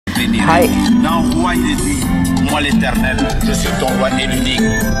Hi. Dans roi, il dit, moi l'Éternel, je suis ton roi et l'unique.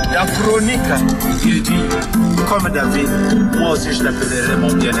 La chronique, il dit, comme David, moi aussi je l'appellerai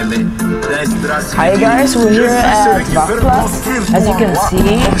mon bien-aimé. Hi guys, we're here at WAF. As you can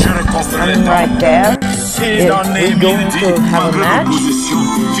see, I'm right there. We're going to have a match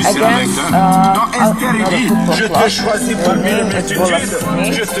against another football club. Their name is Wolleres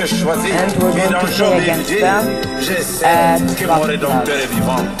Komet, and we're going to play against them at WAF.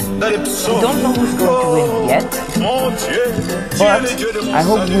 We don't know who's going to win yet, but I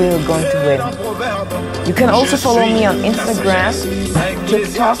hope we're going to win. You can also follow me on Instagram,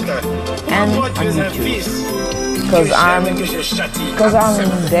 TikTok, and on YouTube. Because I'm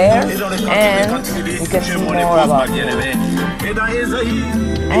there, and you can see more about me.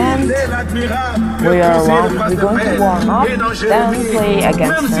 And we're going to warm up, then play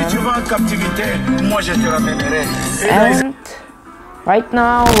against them. And right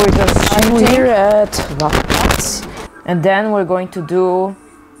now we're here at WAF, and then we're going to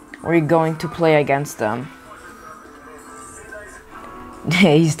play against them.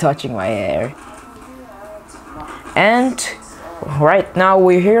 He's touching my hair. And right now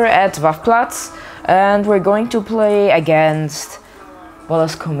we're here at WAF, and we're going to play against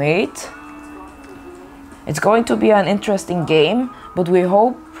Wolleres Komet. It's going to be an interesting game, but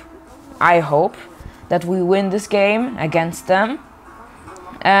I hope that we win this game against them.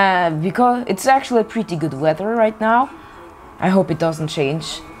 Because it's actually pretty good weather right now. I hope it doesn't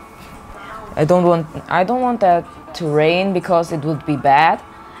change. I don't want that to rain because it would be bad.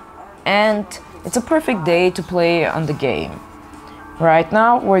 And it's a perfect day to play on the game. Right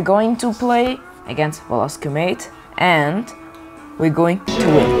now we're going to play against Wolleres Komet, and we're going to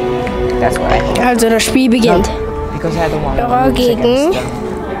win. That's what I hope. Also das Spiel beginnt. Because I don't want to lose gegen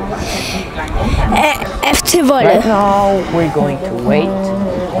FC Wolle. Right now we're going to wait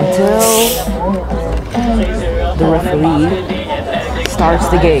until the referee starts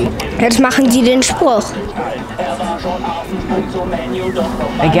the game. Jetzt machen sie den Spruch.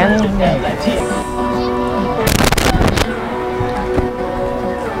 Again.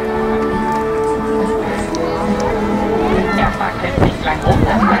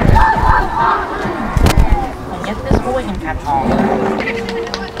 Und jetzt ist ruhig im Karton.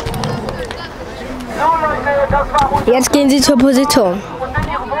 Jetzt gehen sie zur Position. Und wenn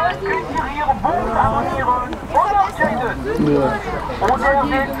ihr wollt, könnt ihr ihre Bogen abonnieren. Oder Hätte. Oder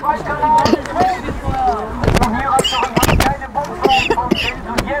den zweiten Kanal. Und hier habt ihr keine Bogen von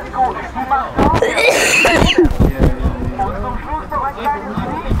Ebenso, die macht das. Und zum Schluss noch ein kleines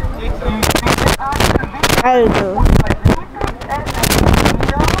Lied. Also.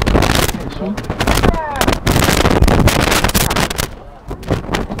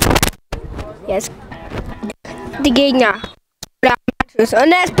 Jetzt die Gegner.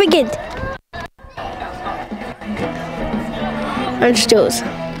 Und es beginnt. Ein Stoß.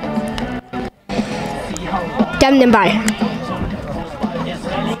 Die haben den Ball.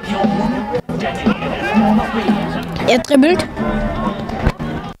 Er dribbelt.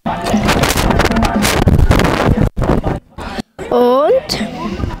 Und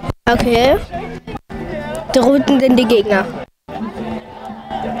okay. Drohten denn die Gegner.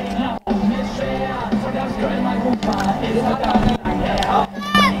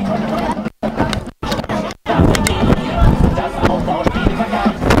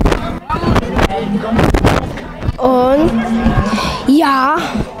 Und ja.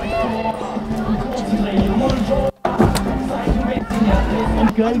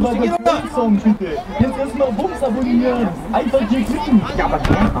 Geil war das Song, bitte. Jetzt erstmal Bums abonnieren. Einfach hier klicken. Ja, aber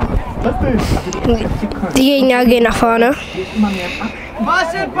was denn? Die Gegner gehen nach vorne.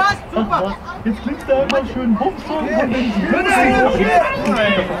 Was denn? Passt, super. Jetzt klickst du einfach schön Bums und dann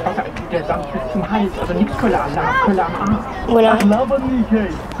der Samt ist zum Hals, also nichts Kölle am Arm. Oder? Ach, laber nicht, hey.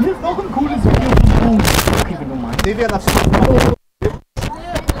 Hier ist noch ein cooles Video von Bums. Okay, wenn du meinst. Nee, wir das.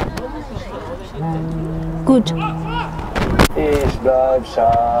 Gut. Ich bleib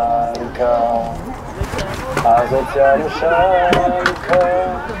Schalker, asoziale Schalker.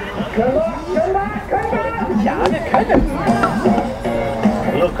 Ja, wir können.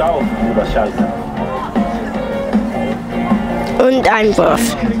 Look auf, lieber Schalker. Und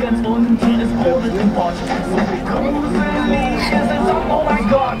Einwurf. Oh mein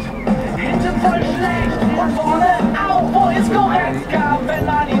Gott, hinten voll schlecht und vorne auch, wo ist korrekt, wenn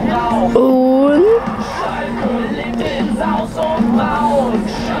man ihn braucht. Und Schalke lebt in Saus und Braun,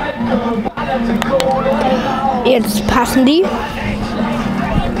 Schalke ballerte Kohle raus. jetzt passen die.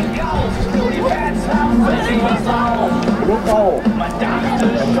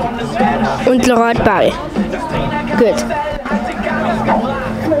 Und Lorad Ball. Gut.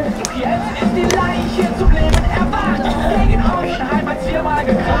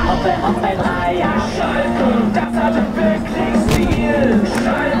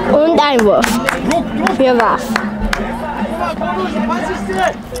 Einwurf. Wir WAF.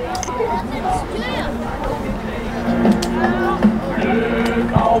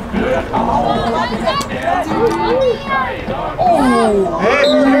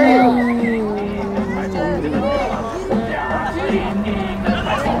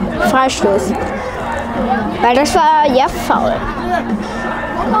 Freistoß. Weil das war ja faul.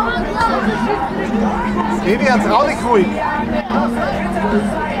 Baby, jetzt rau dich ruhig.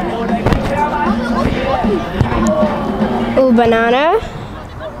 Oh, Banane.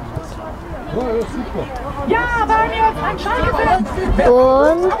 Ja, bei mir hat ein Schallgefäß.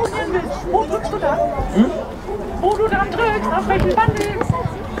 Und Wo drückst du da? Wo du dann drückst, auf welchen Band legst.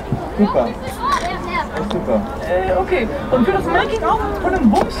 Super. Super. Okay. Und für das Making-of von einem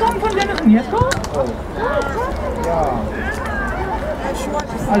Bums-Song von Dennis Niesko? Ja.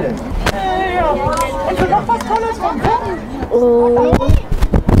 Alles. Ja. Und für noch was Tolles von Wolken? oh.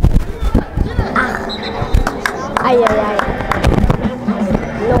 Eieiei.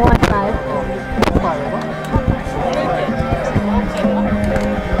 Nummer 3.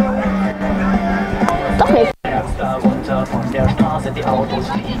 Doch nicht. Darunter von der Straße, die Autos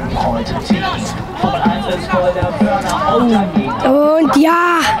fliegen heute tief. Formel 1 ist voll der Burner auf der Gegend. Und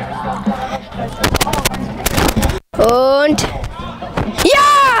ja. Und ja!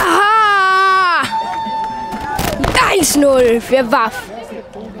 1-0 für WAF.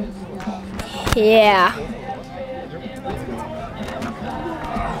 Yeah.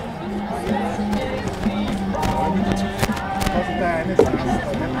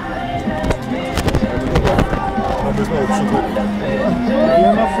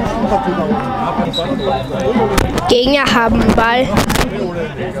 Gegner haben Ball.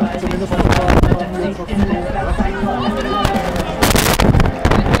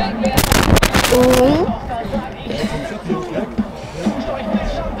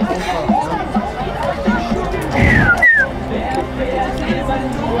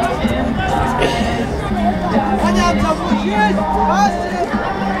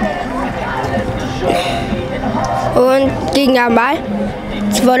 Und Gegner am Ball.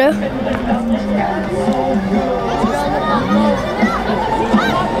 Zwolle.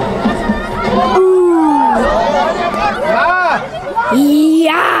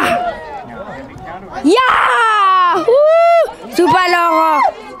 Ja! Ja! Super, Laura!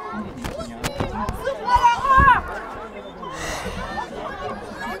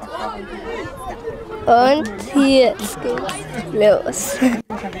 Und jetzt geht's los.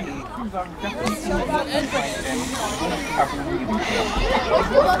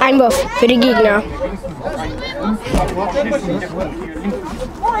 Einwurf für die Gegner.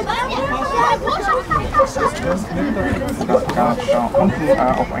 Unten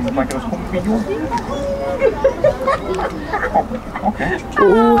auf ein weiteres Punktvideo. Oh, okay.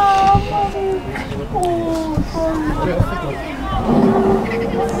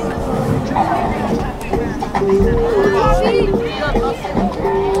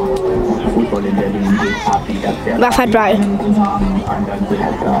 Fußball in der Liebe. WAF hat Ball.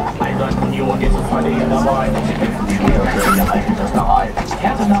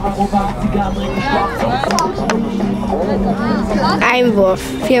 Einwurf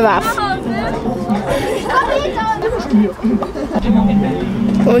für WAF.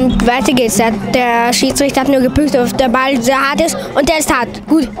 Und weiter geht's. Der Schiedsrichter hat nur geprüft, ob der Ball sehr hart ist. Und der ist hart.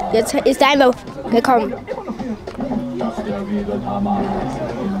 Gut, jetzt ist der Einwurf gekommen.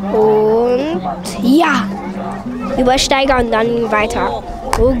 Und ja, Übersteiger und dann weiter.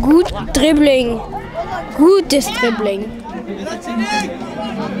 Oh, gut Dribbling. Gutes Dribbling.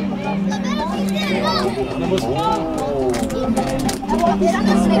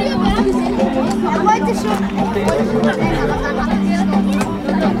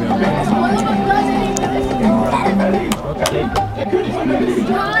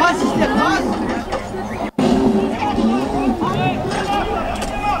 Was ist denn was?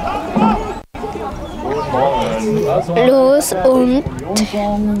 Los und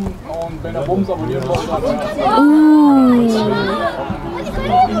wenn ihr Bums abonnieren wollt,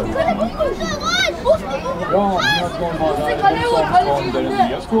 ja, hier hat noch mal von Dennis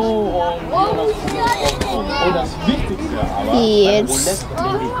Niesko und das Wichtigste aber, jetzt.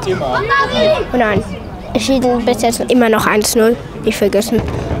 immer. Und dann entschieden bis jetzt immer noch 1-0. Nicht vergessen.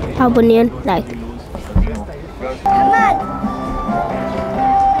 Abonnieren, like.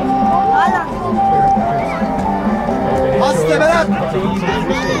 Was ist denn ab?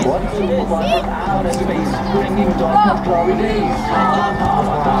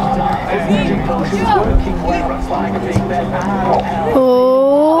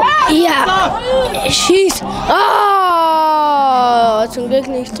 Oh, ja. Schieß. Oh, zum Glück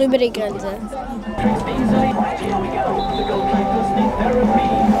nicht drüber die Grenze.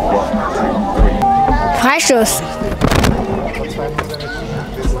 Freistoß.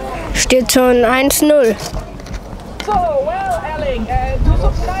 Steht schon 1-0. So, well, Erling, to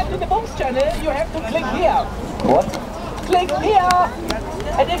subscribe to the Booms channel, you have to click here. What? Click here!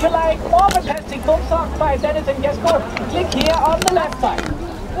 And if you like more fantastic boom songs by Dennis and Jesko, click here on the left side.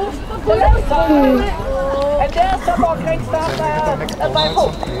 The left side! And there's some more great stuff by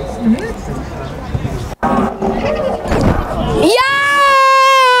Boom. Ja!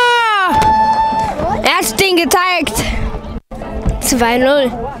 Er hat den gezeigt.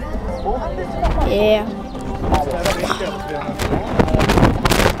 2-0. Yeah.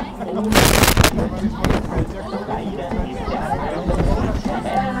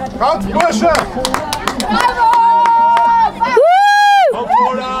 Kommt, Bursche!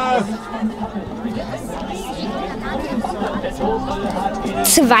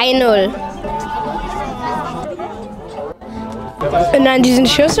 2-0. Und an diesen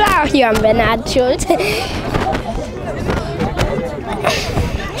Schuss war auch hier am Bernhard schuld.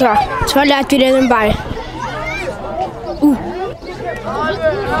 So, Zwolle hat wieder den Ball.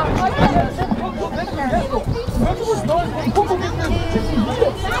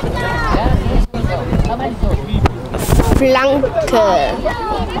 Flanke.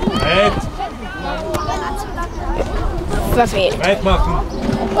 Verfehlt. Weit machen.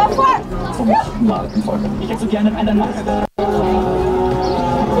 Ich hätte so gerne einen Master.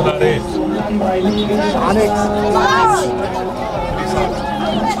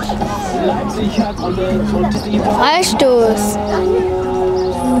 Freistoß.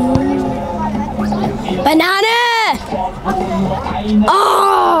 Banane!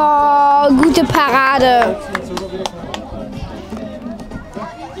 Oh, gute Parade.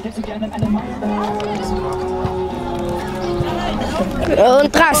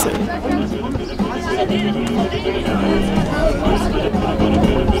 Und draußen.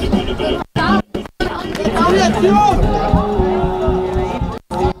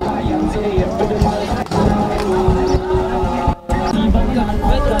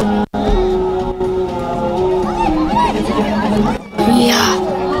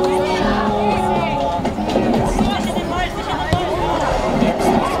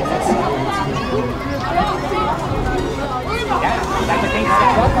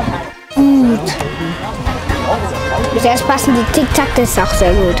 Jetzt passen die Tic-Tac, das ist auch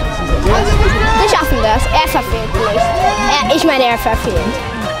sehr gut. Wir schaffen das. Er verfehlt nicht. Ich meine, er verfehlt.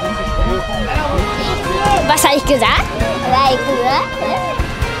 Was habe ich gesagt?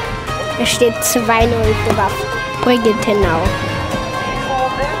 Es steht 2-0 für WAF. Brigittenau.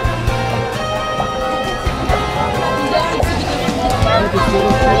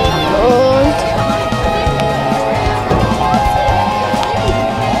 Und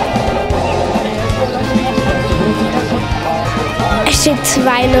es steht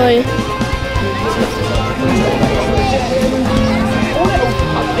 2-0.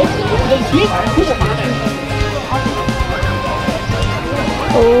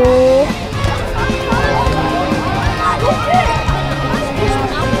 Oh.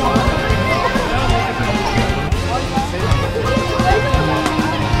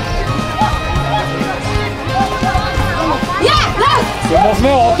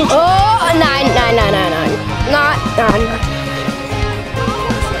 Oh, nein.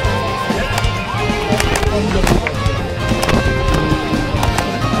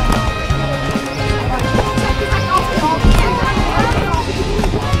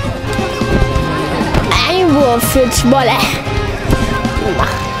 Einwurf für Zwolle.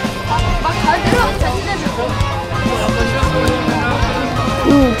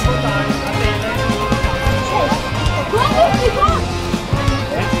 Gut.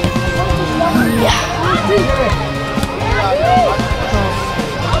 Ja.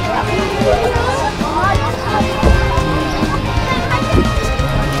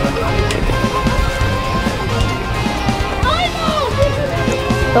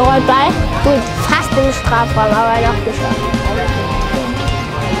 Rollt Ball. Gut, fast im Strafraum, aber noch geschafft.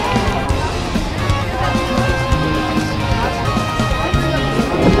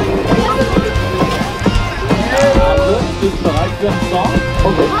 Bist du bereit für den Song?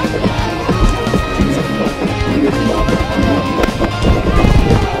 Okay.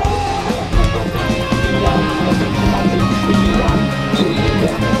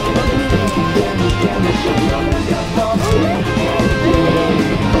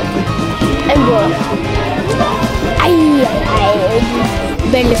 Ein Wurf. Die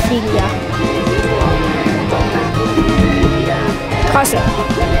Bälle fliegen ja. Draußen.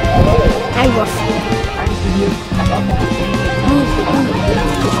 Ein Wurf.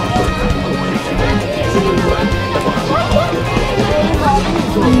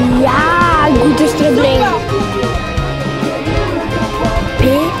 Ja, gutes Dribbling.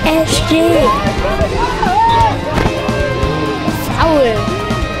 PSG. Foul.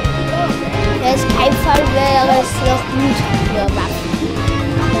 Wenn es kein Fall wäre, es noch gut gemacht.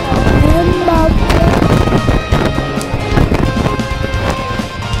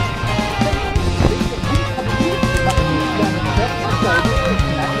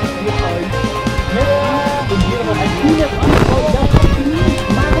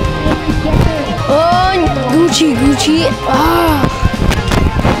 Und Gucci. Oh.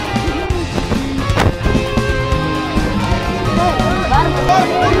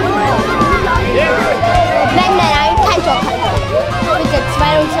 Nein, kein Tor. Bitte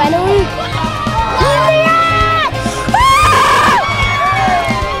 2-0.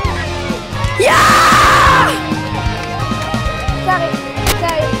 Ja! Sorry.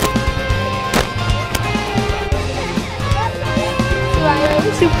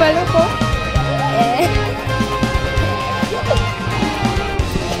 Super loco.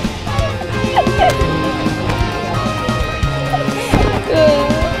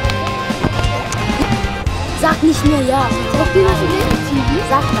 Sag nicht nur ja. Sag dir das in der TV?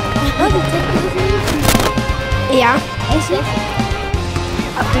 Sag mal. Ja. Echt?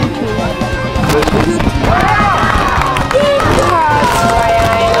 Ab dem Tour.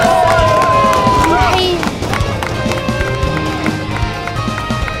 Nein.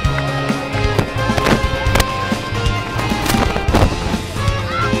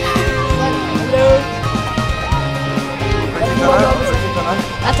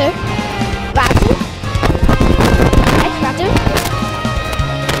 Warte. Echt, warte.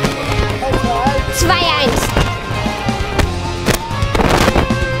 2-1.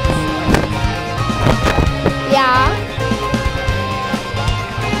 Ja.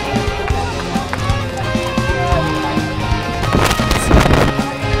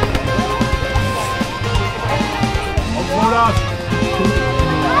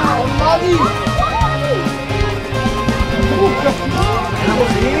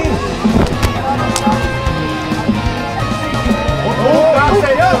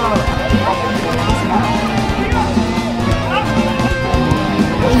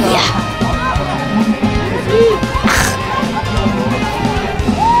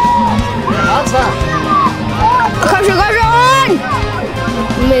 Komm schon!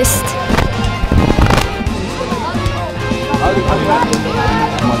 Mist.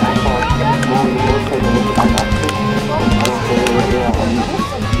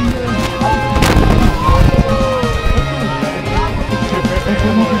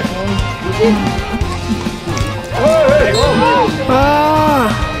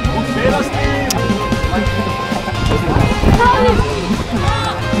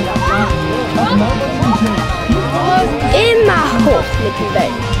 Immer hoch mit dem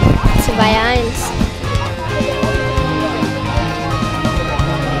Ball. 2-1.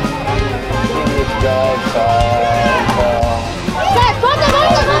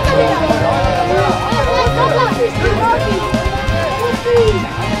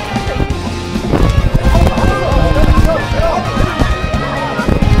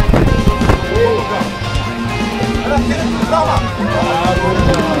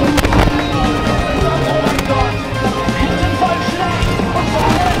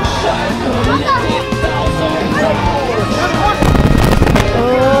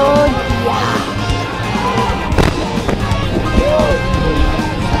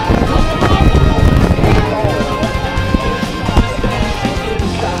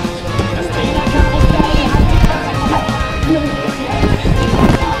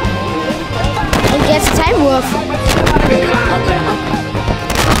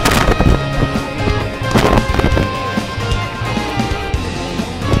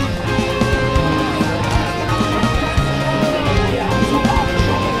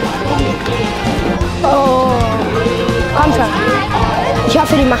 Ich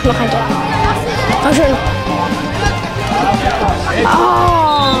hoffe, die machen noch ein Tor. Komm schon.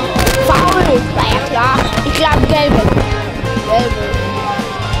 Oh, faul. War ja klar. Ich glaube gelbe.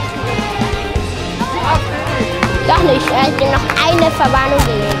 Doch nicht. Er hat mir noch eine Verwarnung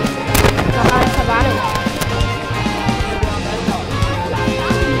gegeben. Noch eine Verwarnung.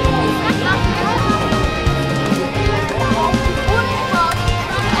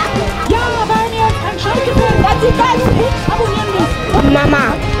 Ja, wenn ihr ein Schalke-Fan seid, die beiden Hits abonnieren müsst. Mama.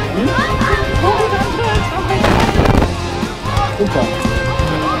 Super.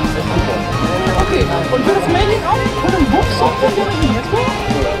 Okay, und für das Mailing auch von dem Buchshop von der Unesco?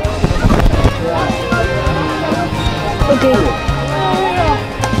 Okay.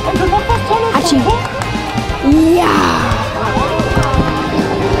 Und für noch was Tolles? Hatschi. Ja.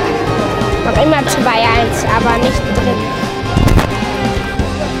 immer 2-1, aber nicht drin.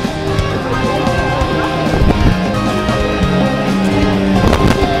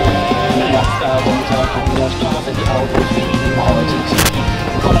 Darunter von der Straße die Autos fliegen heute tief.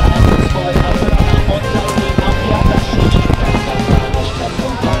 Von der Eisensfeuer und das Leben auf die anderen Schienen. Das war der Stadt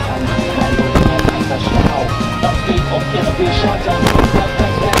und ganz an. Kein Wunder mehr als das Schlau. Das geht um ihre Bescheuter. Das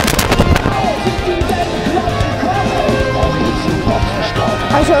Welt. Sind die Weltleute kommen. Auch diesen Boxenstock.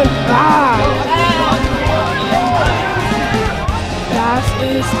 Also, das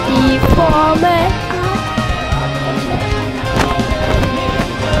ist die Formel.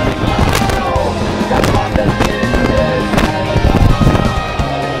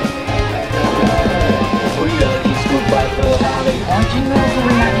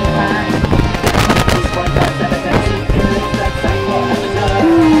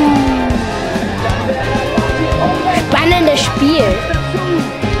 Spannendes Spiel.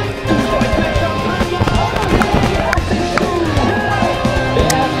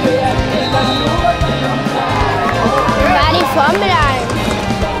 War die Formel 1.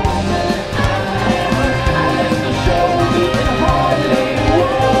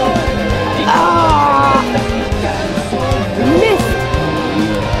 Mist.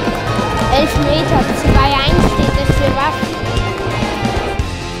 11 Meter, 2-1 steht das für WAF.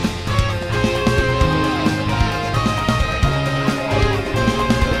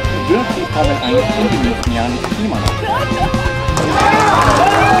 Wird die Formel 1 in den nächsten Jahren immer noch?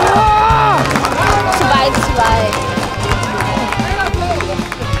 2-2.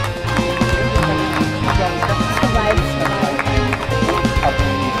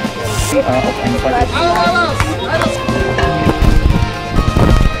 Auf einen Fall.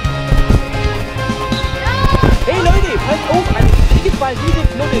 Hey Leute, passt auf, also ich kriege mal diese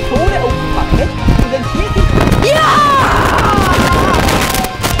flotte Sohle auf dem Parkett und dann zieht die... Ja!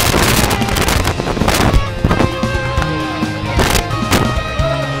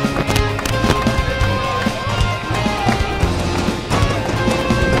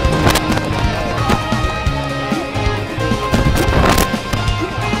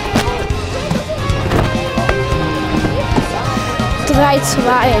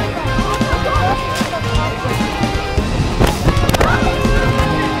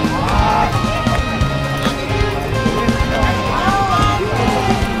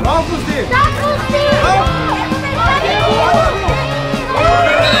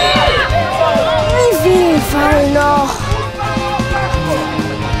 Wie viel fallen noch?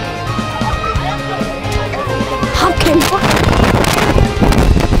 Hab keinen Bock.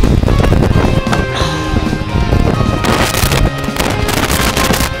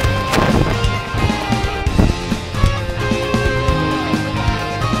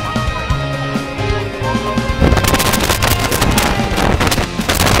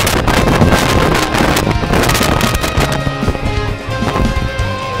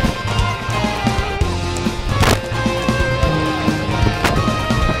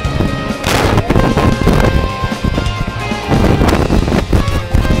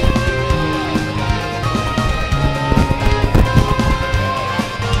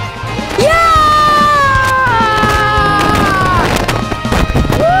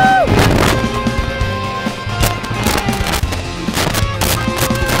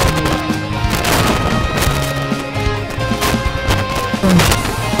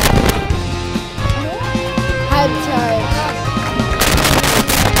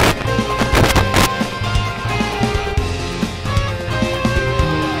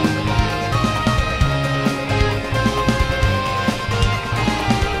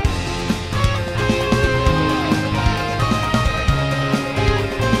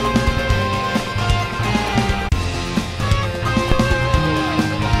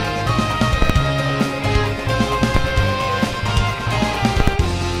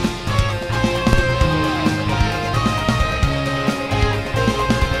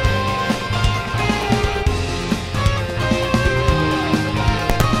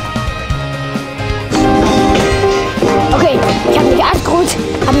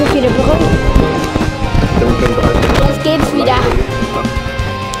 Hab mich wieder beruhigt. Jetzt geht's wieder.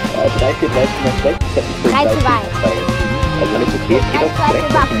 3-4 bleibt immer schlecht. 3-2. Also alles okay.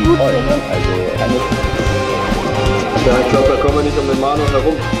 3-2 war gut für uns. Ja, ich glaube, da kommen wir nicht um den Manu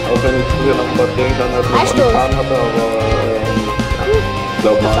herum. Auch wenn ich früher noch ein paar Trainingseinheiten mit Pan hatte, aber ich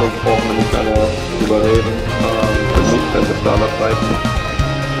glaube, Manu brauchen wir nicht lange überreden. Für mich beste aller Zeiten.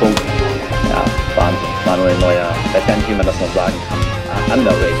 Punkt. Ja, Wahnsinn. Manuel Neuer. Ich weiß gar nicht, wie man das noch sagen kann.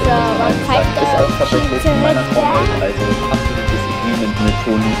 Underrated, so, muss man eigentlich sagen. Ist auch tatsächlich in meiner Formel, also absolutes Agreement mit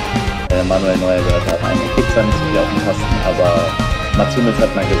Toni. Manuel Neuer gehört da rein. Er kriegt zwar nicht so viel auf den Kasten, aber Matsumis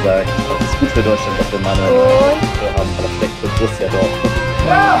hat mal gesagt, es ist gut für Deutschland, dass wir Manuel haben, aber schlecht für Borussia Dortmund.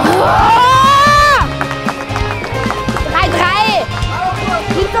 3-3!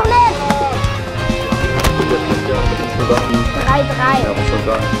 Gibt's doch nicht! 3-3. Ja, was soll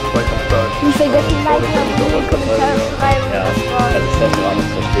sagen? Nicht vergessen, like in die Kommentare schreiben. Ja, also Sergio Ramos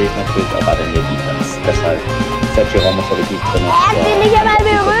verstehe ich natürlich auch gerade in der Defense. Deshalb, Sergio Ramos habe ich nicht drin. Er hat den nicht einmal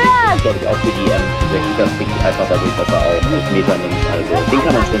berührt! Glaube ich auch für die sehr guter Pick, einfach dadurch, dass er auch Meter nimmt. Also, den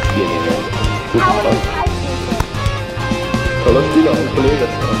kann man schon spielen, den Jungs. Gut gemacht. Toller Spieler und Kollege.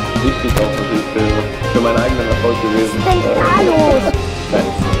 Und wichtig auch natürlich für meinen eigenen Erfolg gewesen. Was ist denn da los?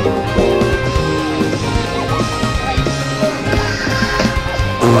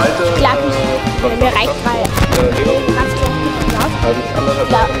 Ich glaube nicht. Mir reicht 3. Ganz klar. Habe ich anderthalb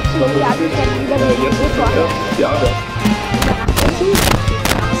Jahre zusammengespielt. Jetzt ist es Jahre.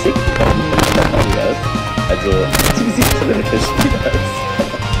 Sick, also zu wie 17 wenn der Spieler ist.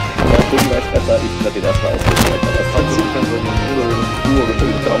 Ja, Tobi weiß besser, ich habe den erstmal ausprobiert. Aber das hat sich dann so eine Tour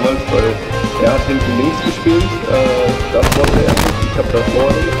gebildet damals, weil er hat hinten links gespielt, das wollte er nicht, ich habe da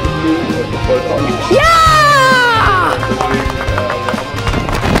vorne gespielt und das wollte auch nicht. Ja! Deswegen,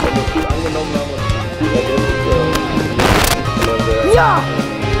 wenn wir viel angenommen haben und viel ergänzt, ja!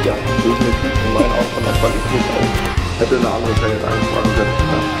 Ja, definitiv in meinen Augen von der Qualität auch. Hätte eine andere Karriere eingetragen können.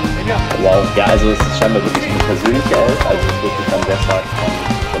 Ja. Wow, ja, also es ist scheinbar wirklich eine persönliche Elf, also es wird sich dann sehr stark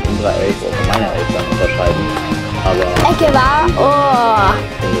von unserer Elf oder von meiner Elf dann unterscheiden. Aber Ecke war, oh!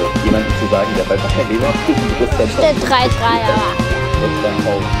 Jemanden zu sagen, der bei Bayern Leverkusen Borussia steht 3-3, aber jetzt beim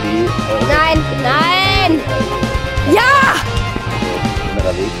VfB. Nein, nein! Ja!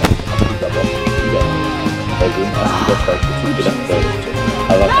 Innerer Weg, absolut aber auch Spieler. Bei so einem ersten Überfall zu gedacht wird.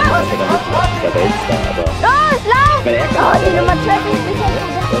 Aber wahrscheinlich ist er dann wirklich auch der Weltstar, aber... Los, lauf! Die Nummer 12 ist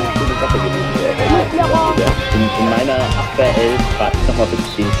nicht in meiner Abwehrelf warte ich nochmal bis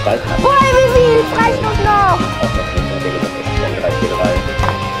den zweiten ab. Boah, wie viel Freistoß noch? Auch noch hinter, der gesagt, er spielt 3-4-3.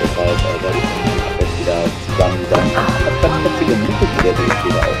 Deshalb werde ich jetzt wieder zusammen sein. Ich habe ganz witzige Mucke, die der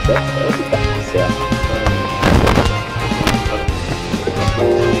Durchsteher aufsetzt. Also ich dachte bisher.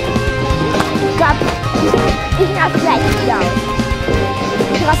 Ich raff gleich wieder.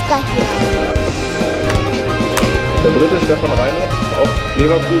 Ich raff gleich wieder. Der dritte Stefan Reinhardt, auch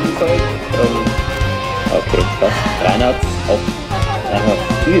Leverkusen-Zeit. Okay, krass. Reinhardt auch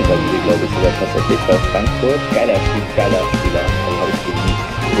früh bei Liebe, glaube ich, sogar tatsächlich bei Frankfurt. Geiler Spieler. Also habe ich geliebt.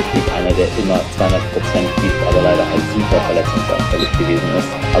 Richtig einer, der immer 200% gibt, aber leider halt super verletzungsanfällig gewesen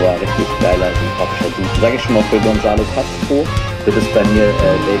ist. Aber richtig geiler, sympathischer Dude. Sage ich schon mal für Gonzalo Castro, wird es bei mir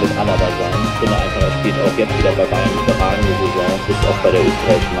David Alaba sein. Ich finde einfach, er spielt auch jetzt wieder bei Bayern überragende Saison. Ist auch bei der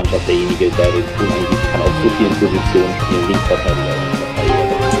österreichischen Mannschaft derjenige, der den Schuh angibt, kann auf so vielen Positionen spielen. Linksverteidiger,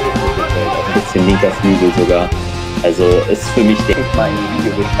 auch ein bisschen linker Flügel sogar. Also ist für mich, denke ich mal, in die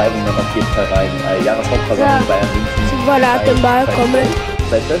Videobeschreibung dann auf jeden Fall rein. Jahreshauptversammlung Bayern München. Zu Monaten mal kommen.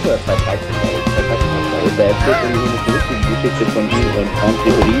 Seit 12 oder 2013, glaube ich. Da erzählt mir eine lustige Geschichte von ihm und Franck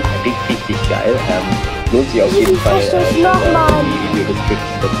Theorie. Richtig geil. Lohnt sich auf jeden Fall die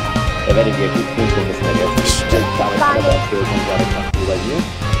Video-Description. Da werdet ihr gut fühlen müssen, wenn ihr jetzt damit alle für Gonzalo Castro bei mir.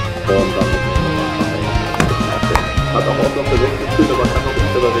 Und dann müssen wir nochmal hat auch noch für 6 gespielt, aber kann auch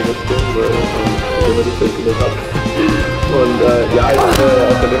nicht selber registrieren, weil ich immer das Bild habe. Und ja, ich bin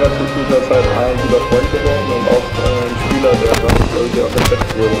aus der Leverkusen-Zeit ein guter Freund geworden und auch ein Spieler, der dann irgendwie auch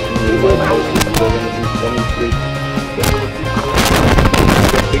entdeckt wurde. In meinem Haus, der mit ihm zusammengespielt.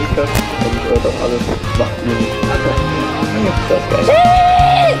 Der trinkt das und das alles macht ihn. Das ist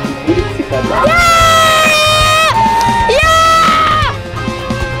geil. Gutes Zitat. Ja! Ja!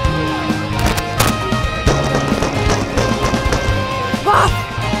 Boah!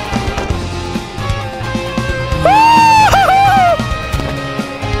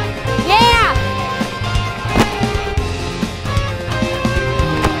 Yeah!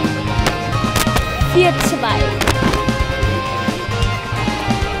 Vier, 2.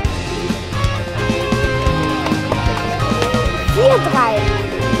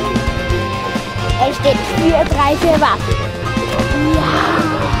 Es steht 4-3 für was? Ja!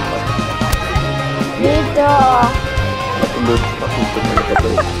 Geht doch!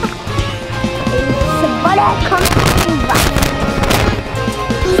 Wolle kommt was?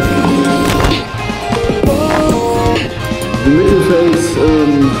 Im Mittelfeld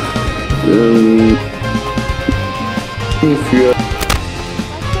für Ecke für was?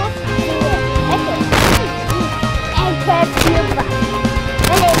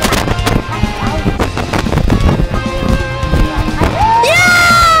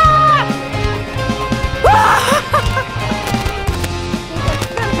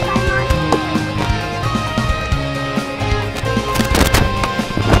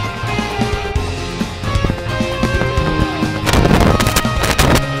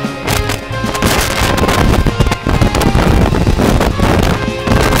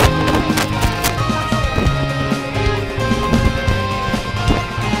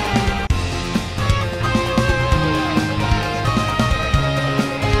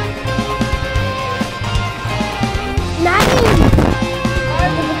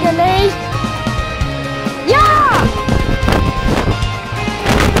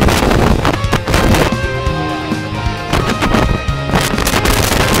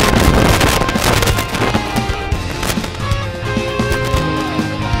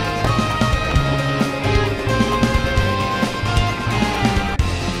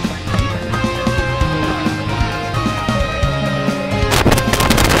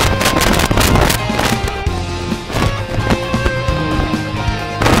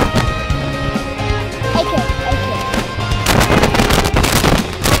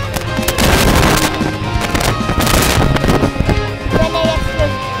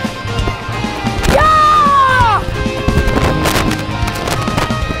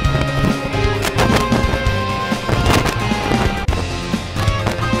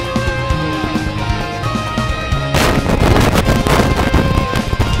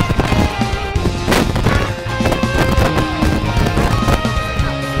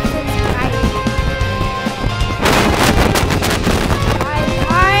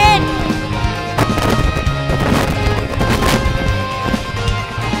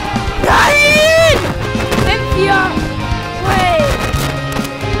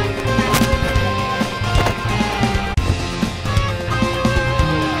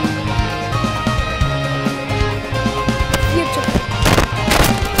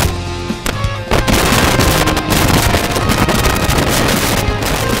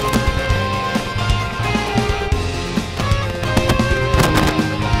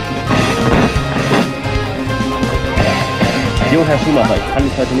 Jo, Herr Schumacher, ich kann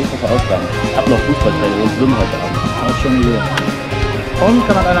mich heute nicht so verausgaben. Ich hab noch Fußballtraining und Schwimmen heute Abend. Das ist schon eine Idee. Und,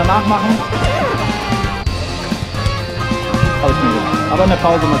 kann das einer nachmachen? Hab ich mir gemacht. Aber in der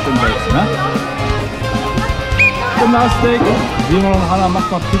Pause mal schön wälzen, ne? Gymnastik. Simon und Hanna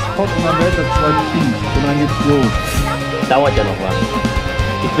macht noch Fistpop und dann wählt das zweite Team. Und dann geht's los. Dauert ja noch was.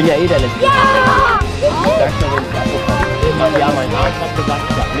 Ich bin ja eh der Letzte. Ja! Ich sag schon, wenn ich abgekommen bin. Ja, mein Arzt hat gesagt,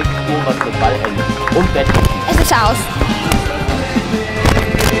 ich darf nichts tun, was mit Ball endet. Und Bett. Es ist aus.